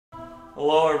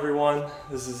Hello everyone,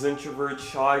 this is Introvert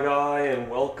Shy Guy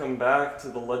and welcome back to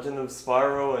The Legend of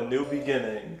Spyro: A New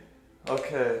Beginning.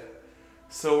 Okay,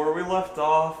 so where we left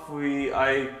off,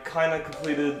 I kind of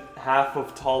completed half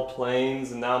of Tall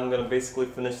Plains and now I'm going to basically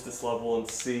finish this level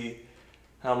and see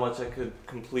how much I could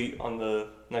complete on the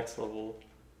next level.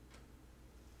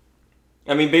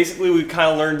 I mean, basically we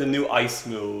kind of learned a new ice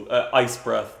move, Ice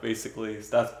Breath basically,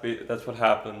 that's what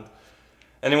happened.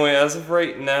 Anyway, as of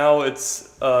right now,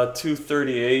 it's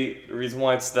 2:38. The reason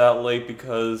why it's that late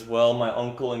because, well, my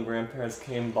uncle and grandparents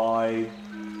came by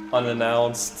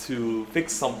unannounced to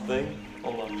fix something.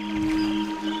 Hold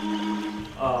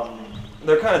on.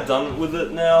 They're kind of done with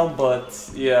it now, but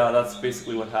yeah, that's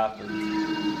basically what happened.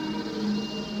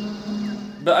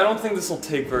 But I don't think this will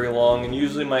take very long, and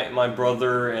usually my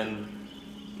brother and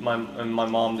my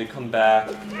mom, they come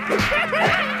back.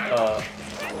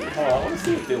 Hold on, I want to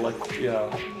see if they like, yeah,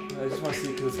 I just want to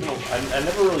see, because, you know, I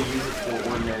never really use it for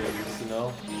ordinary use, you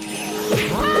know?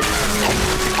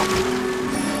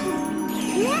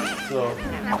 So...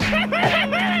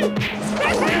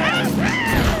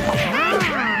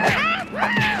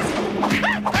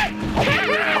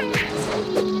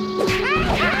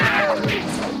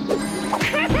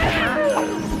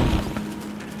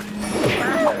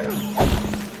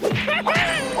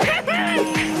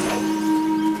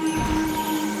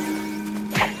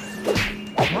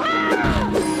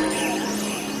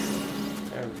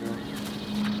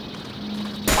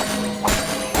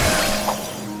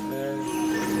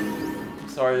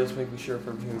 Sorry, just making sure if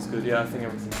everything's good. Yeah, I think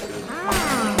everything's good.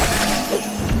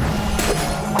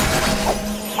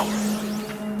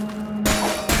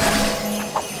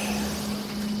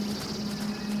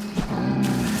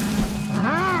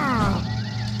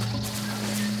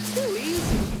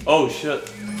 Oh shit.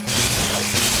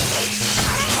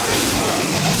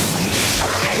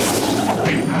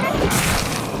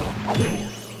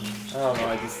 I don't know,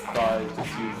 I just thought I'd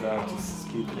just use that just to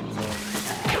speed things up.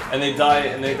 And they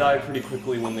die pretty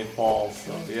quickly when they fall,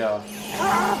 so yeah.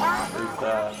 There's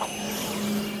that.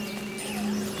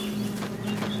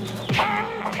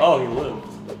 Oh, he lived.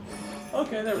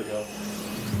 Okay, there we go.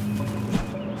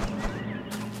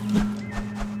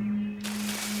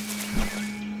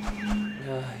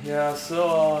 Yeah,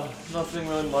 so nothing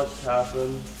really much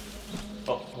happened.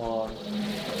 Oh, hold on.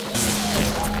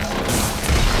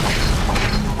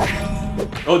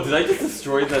 Oh, did I just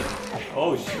destroy that?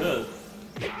 Oh shit.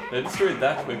 Did I destroy it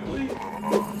that quickly? Alright,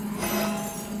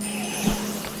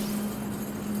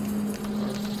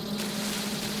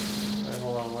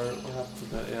 hold on, what happened to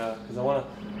that? Yeah, because I want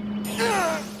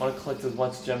to collect as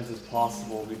much gems as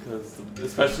possible, because,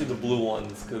 especially the blue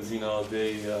ones, because, you know,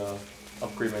 they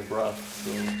upgrade my breath,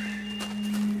 so...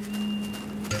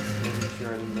 Making sure I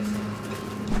didn't miss anything.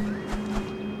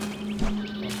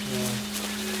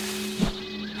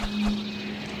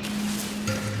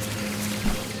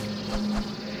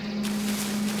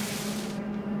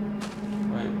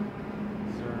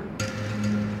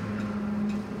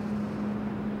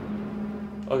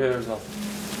 Okay, there's nothing.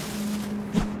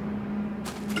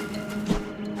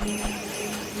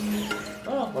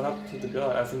 Oh, what happened to the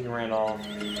guy? I think he ran off.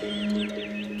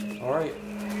 Alright.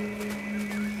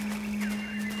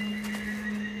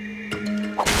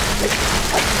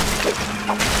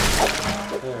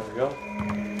 There we go.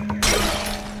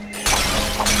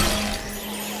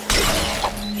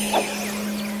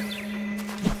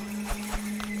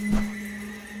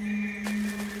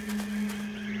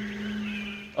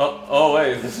 Oh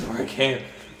wait, this is where it came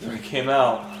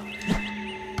out.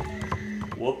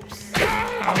 Whoops.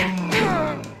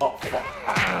 Oh fuck.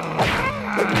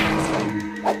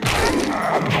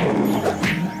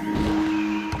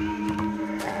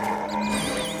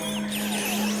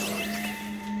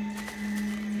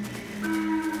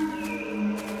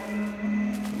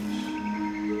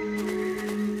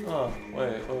 Oh,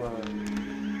 wait.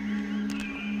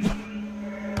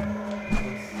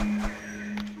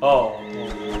 Oh.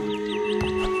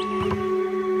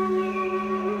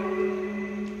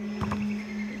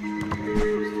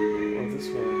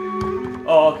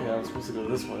 Oh, okay, I was supposed to go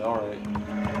this way, alright.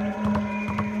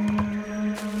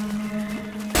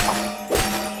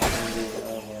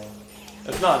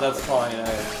 If not, that's fine, I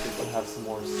can have some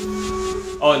more.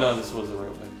 Oh no, this was the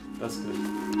right way. That's good.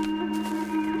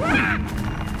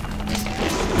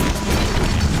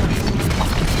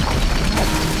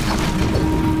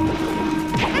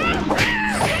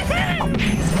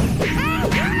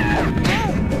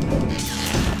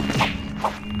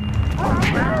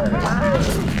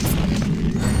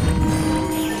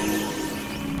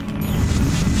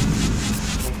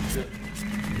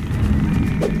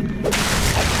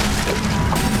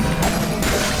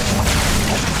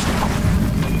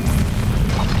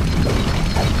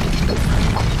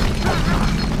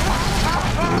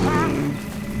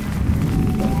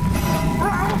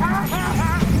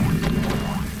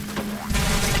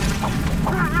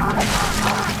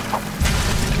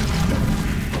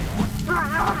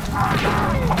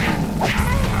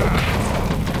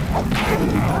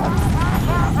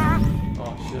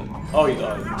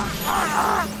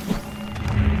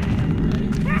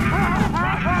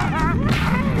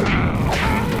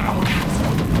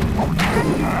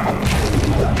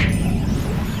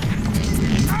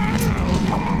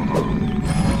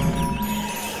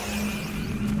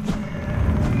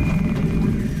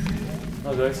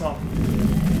 Oh, did I saw?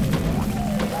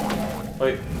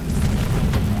 Wait.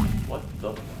 What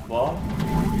the fuck?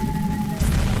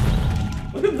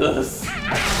 Look at this.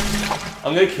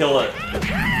 I'm gonna kill it.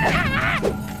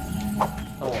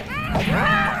 Oh.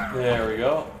 There we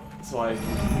go. So I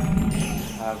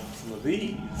have some of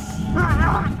these.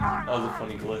 That was a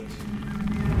funny glitch.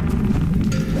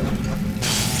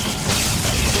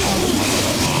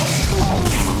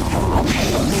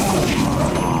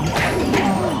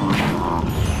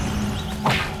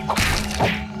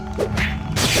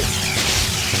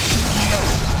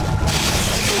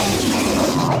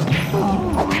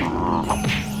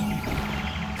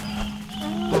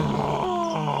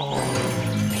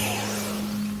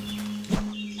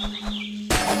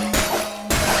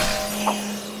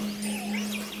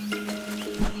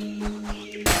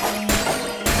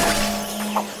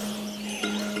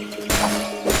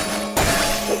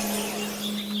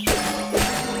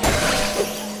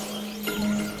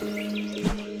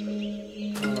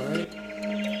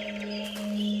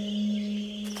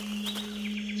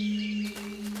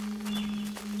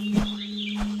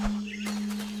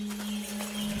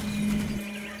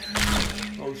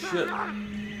 Oh shit.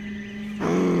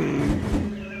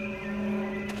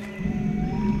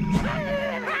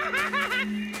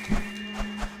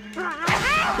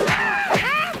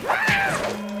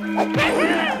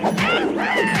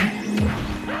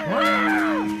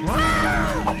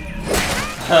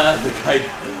 the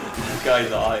guy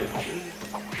died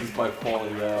just by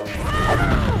falling down.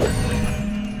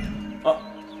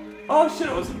 Oh shit,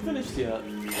 it wasn't finished yet.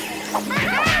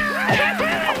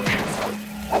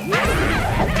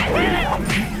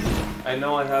 I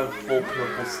know I have full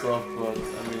purple stuff, but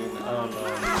I mean, I don't know.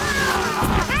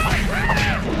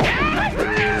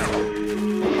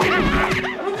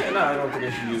 No, I don't think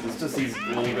I should use it. It's just these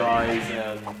little guys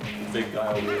and the big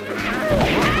guy over there.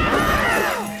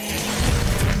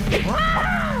 You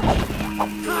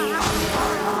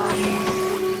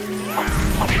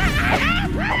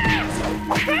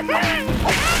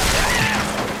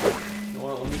know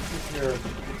what, let me take care of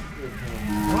him.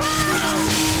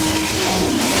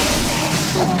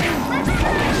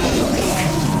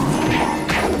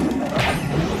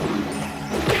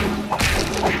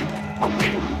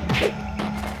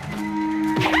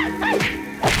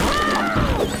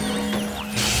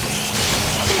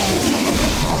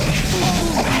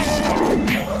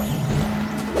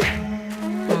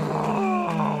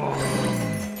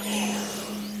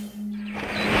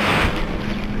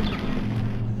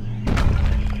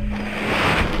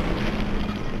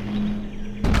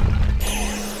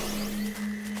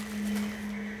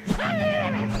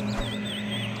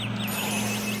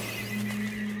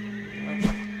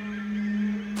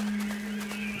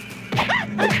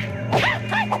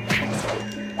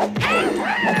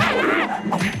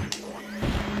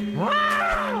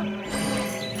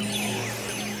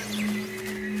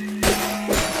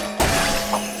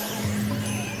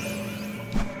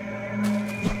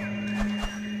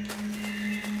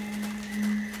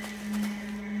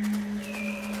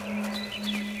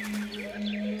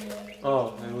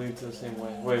 Oh, they lead to the same way.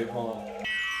 Wait, hold on. I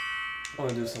want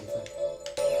to do something.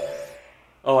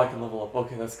 Oh, I can level up.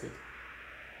 Okay, that's good.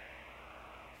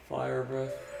 Fire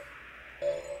breath.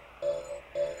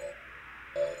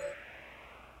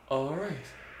 Alright.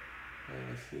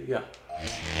 Let's see. Yeah.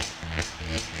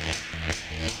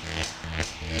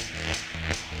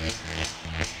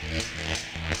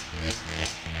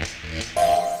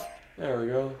 There we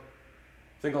go. I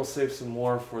think I'll save some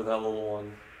more for that little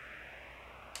one.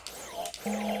 Oh,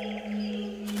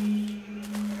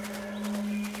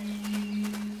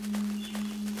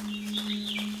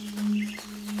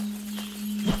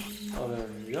 there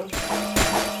we go.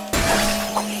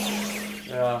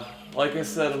 Yeah, like I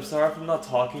said, I'm sorry if I'm not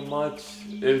talking much.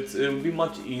 It would be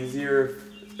much easier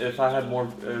if I had more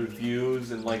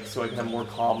views and like so I could have more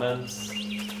comments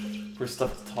for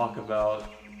stuff to talk about.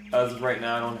 As of right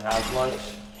now, I don't have much.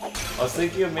 I was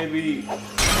thinking of maybe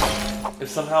if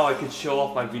somehow I could show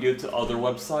off my video to other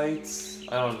websites.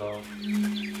 I don't know.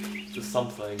 Just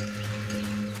something.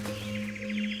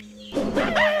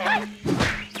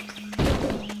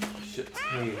 Shit.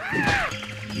 Hey.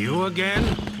 You again?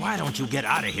 Why don't you get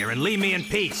out of here and leave me in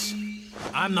peace?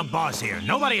 I'm the boss here,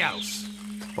 nobody else.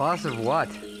 Boss of what?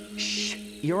 Shh.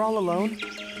 You're all alone?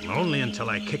 Lonely until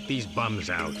I kick these bums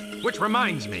out. Which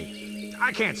reminds me,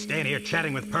 I can't stand here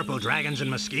chatting with purple dragons and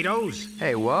mosquitoes.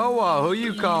 Hey, whoa, who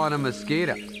you calling a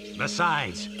mosquito?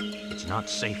 Besides, it's not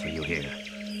safe for you here.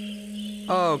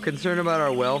 Oh, concerned about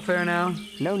our welfare now?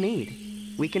 No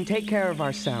need. We can take care of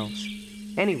ourselves.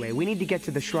 Anyway, we need to get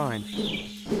to the shrine.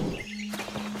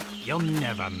 You'll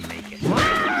never make it.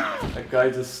 That guy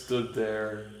just stood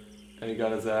there and he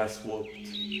got his ass whooped.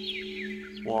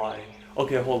 Why?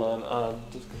 Okay, hold on.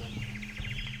 Just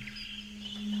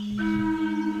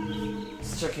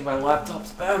checking my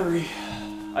laptop's battery.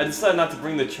 I decided not to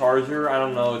bring the charger. I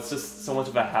don't know. It's just so much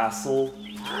of a hassle.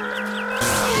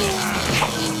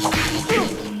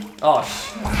 Oh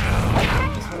shit!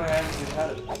 That's when I actually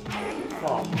had it.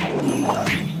 Oh.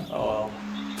 Oh well.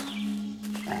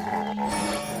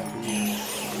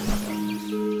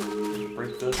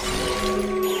 Break this.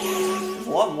 There's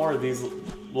a lot more of these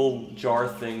little jar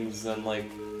things than like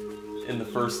in the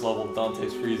first level of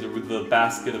Dante's Freezer with the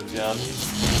basket of gems.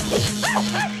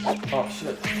 Oh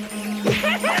shit.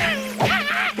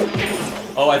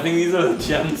 Oh, I think these are the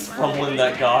gems from when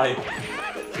that guy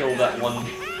killed that one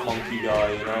monkey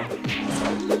guy, you know?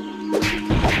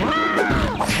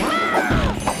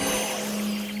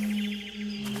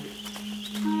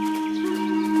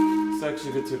 It's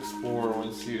actually good to explore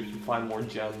once you find more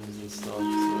gems and stuff, so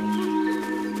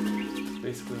that's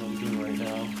basically what I'm doing right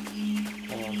now.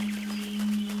 Hold on.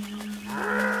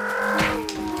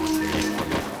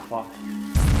 Fuck.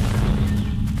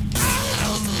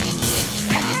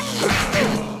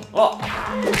 Oh!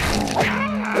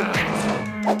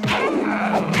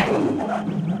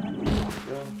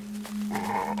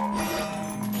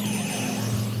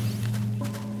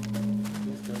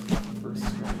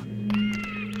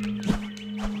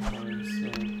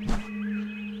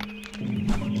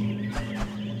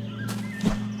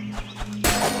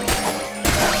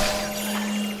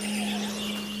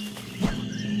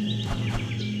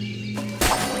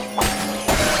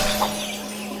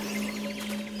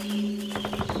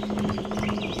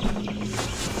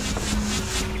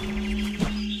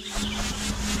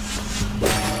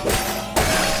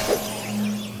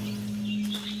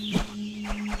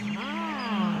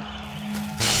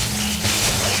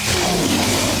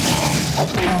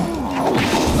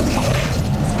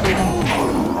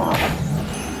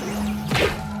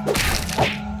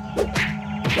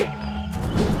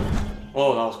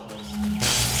 Whoa, that was close.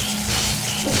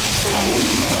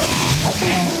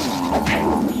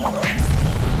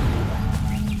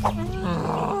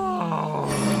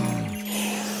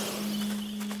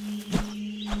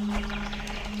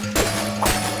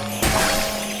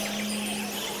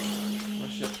 Oh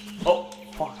shit. Oh,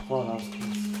 fuck. Whoa, that was close.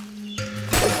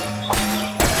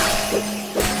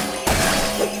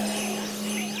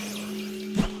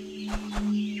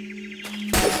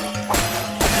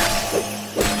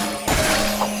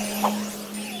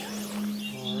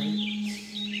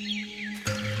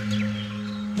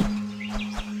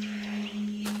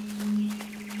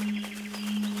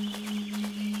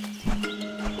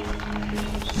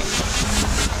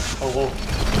 Oh, whoa.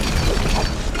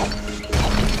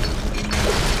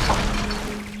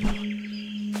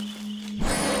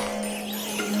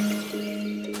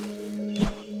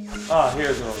 Ah,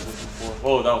 here's what I was looking for.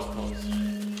 Oh, that was close.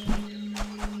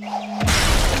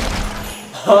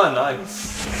 Oh, nice.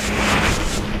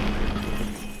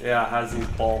 Yeah, it has these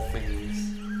ball thingies.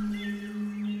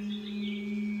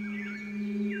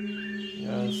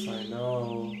 Yes, I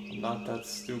know. I'm not that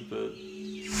stupid.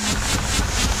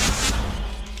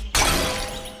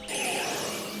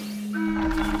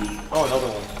 Oh, another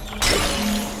one.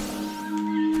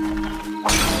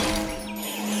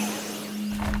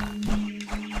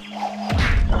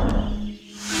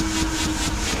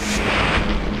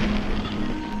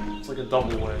 It's like a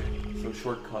double way, so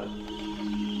shortcut.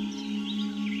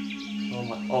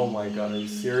 Oh my god, are you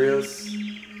serious?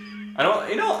 I don't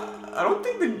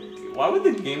think why would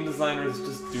the game designers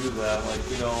just do that?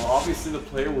 Like, you know, obviously the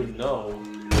player would know.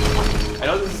 I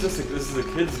know this is a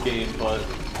kid's game, but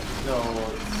no,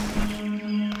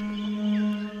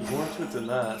 there's more to it than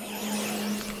that.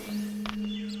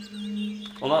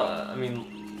 Well, not, I mean,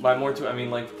 by more to it, I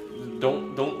mean, like,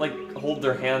 don't like hold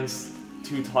their hands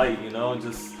too tight, you know,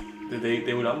 just,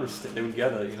 they would understand, they would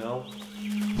get it, you know?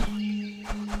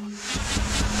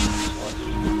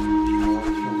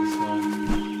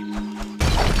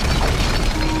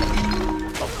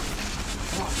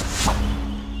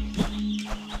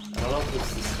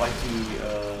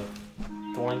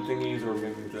 Thorn thingies, or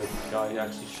maybe the guy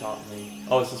actually shot me.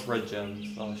 Oh, it's just red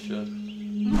gems. Oh shit.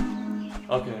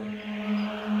 Okay.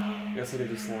 I guess I could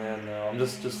just land now. I'm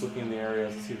just looking in the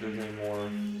area to see if there's any more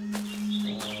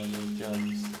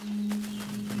gems.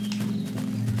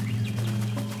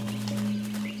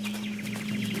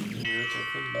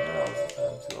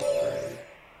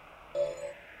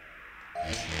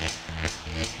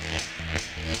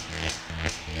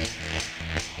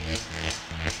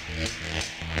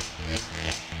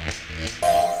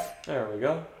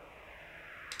 go.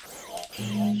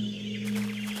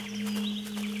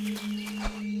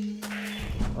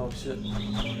 Oh shit.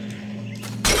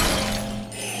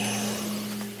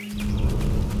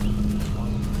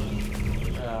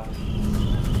 Yeah.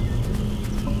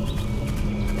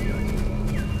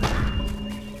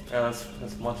 Yeah,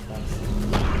 that's much faster.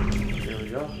 Here we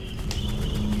go.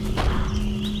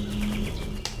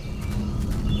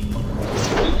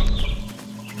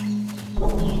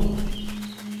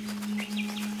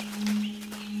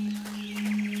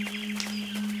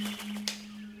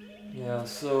 Yeah,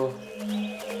 so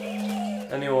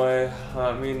anyway,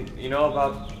 I mean, you know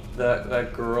about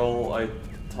that girl I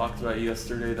talked about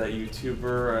yesterday, that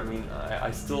YouTuber? I mean,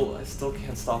 I still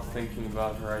can't stop thinking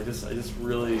about her. I just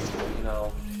really, you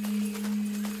know.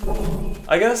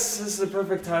 I guess this is the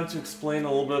perfect time to explain a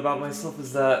little bit about myself.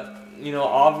 Is that, you know,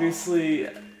 obviously,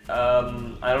 I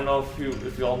don't know if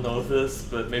you all know this,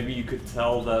 but maybe you could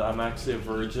tell that I'm actually a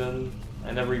virgin.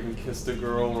 I never even kissed a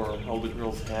girl or held a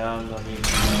girl's hand. I mean,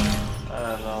 I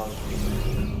don't know.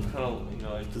 I'm kind of, you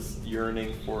know, just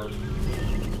yearning for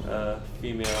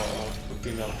female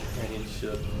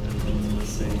companionship and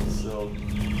intimacy. So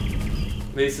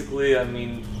basically, I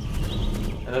mean,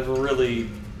 I never really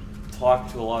talked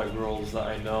to a lot of girls that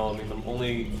I know. I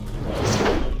mean,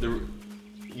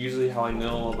 usually how I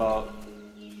know about.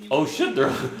 Oh shit!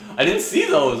 I didn't see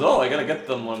those. Oh, I gotta get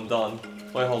them when I'm done.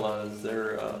 Wait, hold on. Is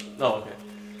there? No, okay.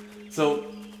 So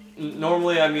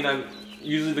normally, I mean, I'm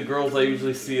usually the girls I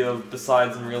usually see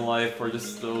besides in real life are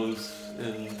just those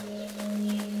in.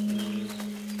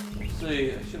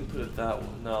 Actually, I shouldn't put it that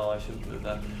one. No, I shouldn't put it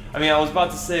that. I mean, I was about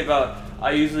to say about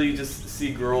I usually just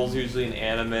see girls usually in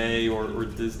anime or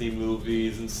Disney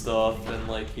movies and stuff, and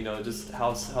like, you know, just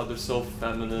how they're so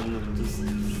feminine and just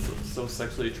so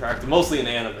sexually attractive. Mostly in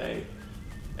anime.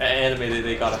 Anime,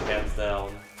 they got it hands down.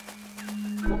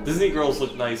 Disney girls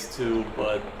look nice too,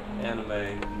 but anime,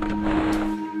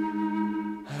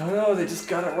 I don't know, they just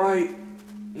got it right.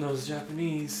 Those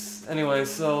Japanese. Anyway,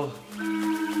 so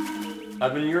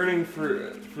I've been yearning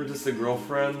for just a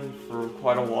girlfriend for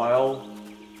quite a while.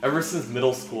 Ever since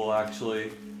middle school,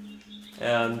 actually.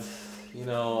 And, you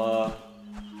know,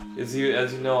 as you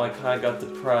know, I kind of got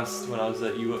depressed when I was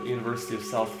at University of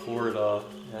South Florida.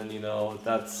 And, you know,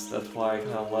 that's why I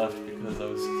kind of left, because I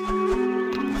was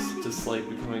just like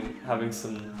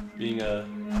being a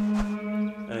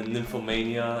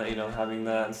nymphomania, you know, having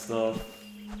that and stuff.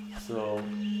 So,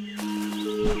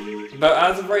 but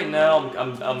as of right now,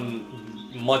 I'm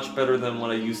much better than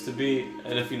what I used to be.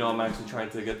 And if you know, I'm actually trying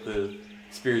to get the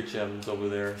spirit gems over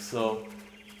there. So,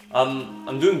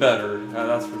 I'm doing better.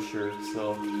 That's for sure.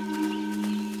 So,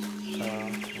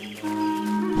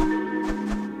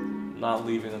 not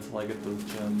leaving until I get those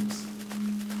gems.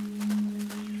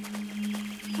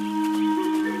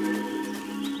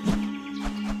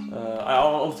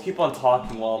 I'll keep on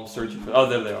talking while I'm searching for. Oh,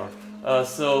 there they are.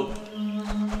 So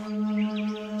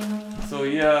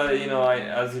yeah, you know,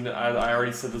 as you know, I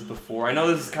already said this before. I know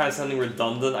this is kind of sounding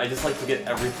redundant. I just like to get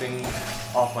everything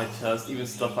off my chest, even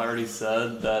stuff I already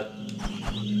said. That,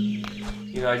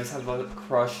 you know, I just have a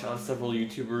crush on several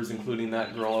YouTubers, including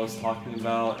that girl I was talking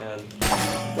about, and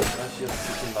she has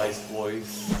such a nice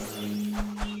voice. And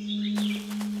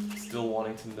still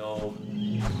wanting to know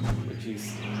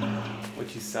what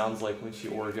she sounds like when she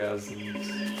orgasms.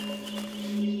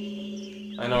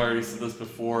 I know I already said this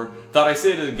before. Thought I'd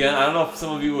say it again. I don't know if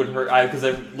some of you would heard, because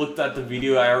I looked at the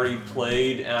video I already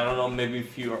played, and I don't know maybe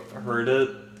if you heard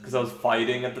it, because I was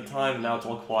fighting at the time, and now it's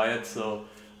all quiet, so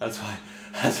that's why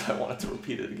I wanted to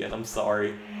repeat it again. I'm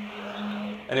sorry.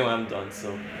 Anyway, I'm done,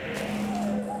 so.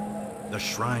 The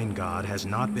Shrine God has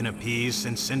not been appeased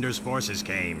since Cinder's forces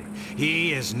came.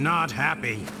 He is not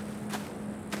happy.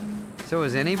 So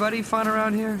is anybody fun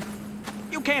around here?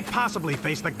 You can't possibly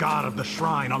face the God of the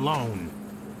Shrine alone.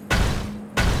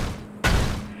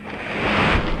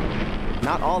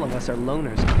 Not all of us are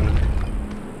loners, King.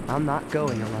 I'm not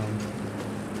going alone.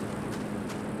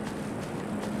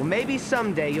 Well, maybe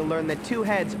someday you'll learn that two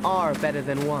heads are better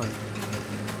than one.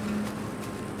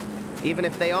 Even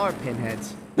if they are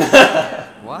pinheads.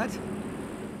 What?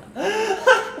 I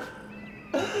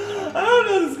don't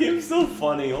know, this game's so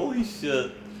funny, holy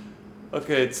shit.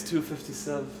 Okay, it's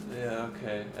 2:57. Yeah,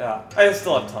 okay. Yeah, I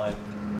still have time.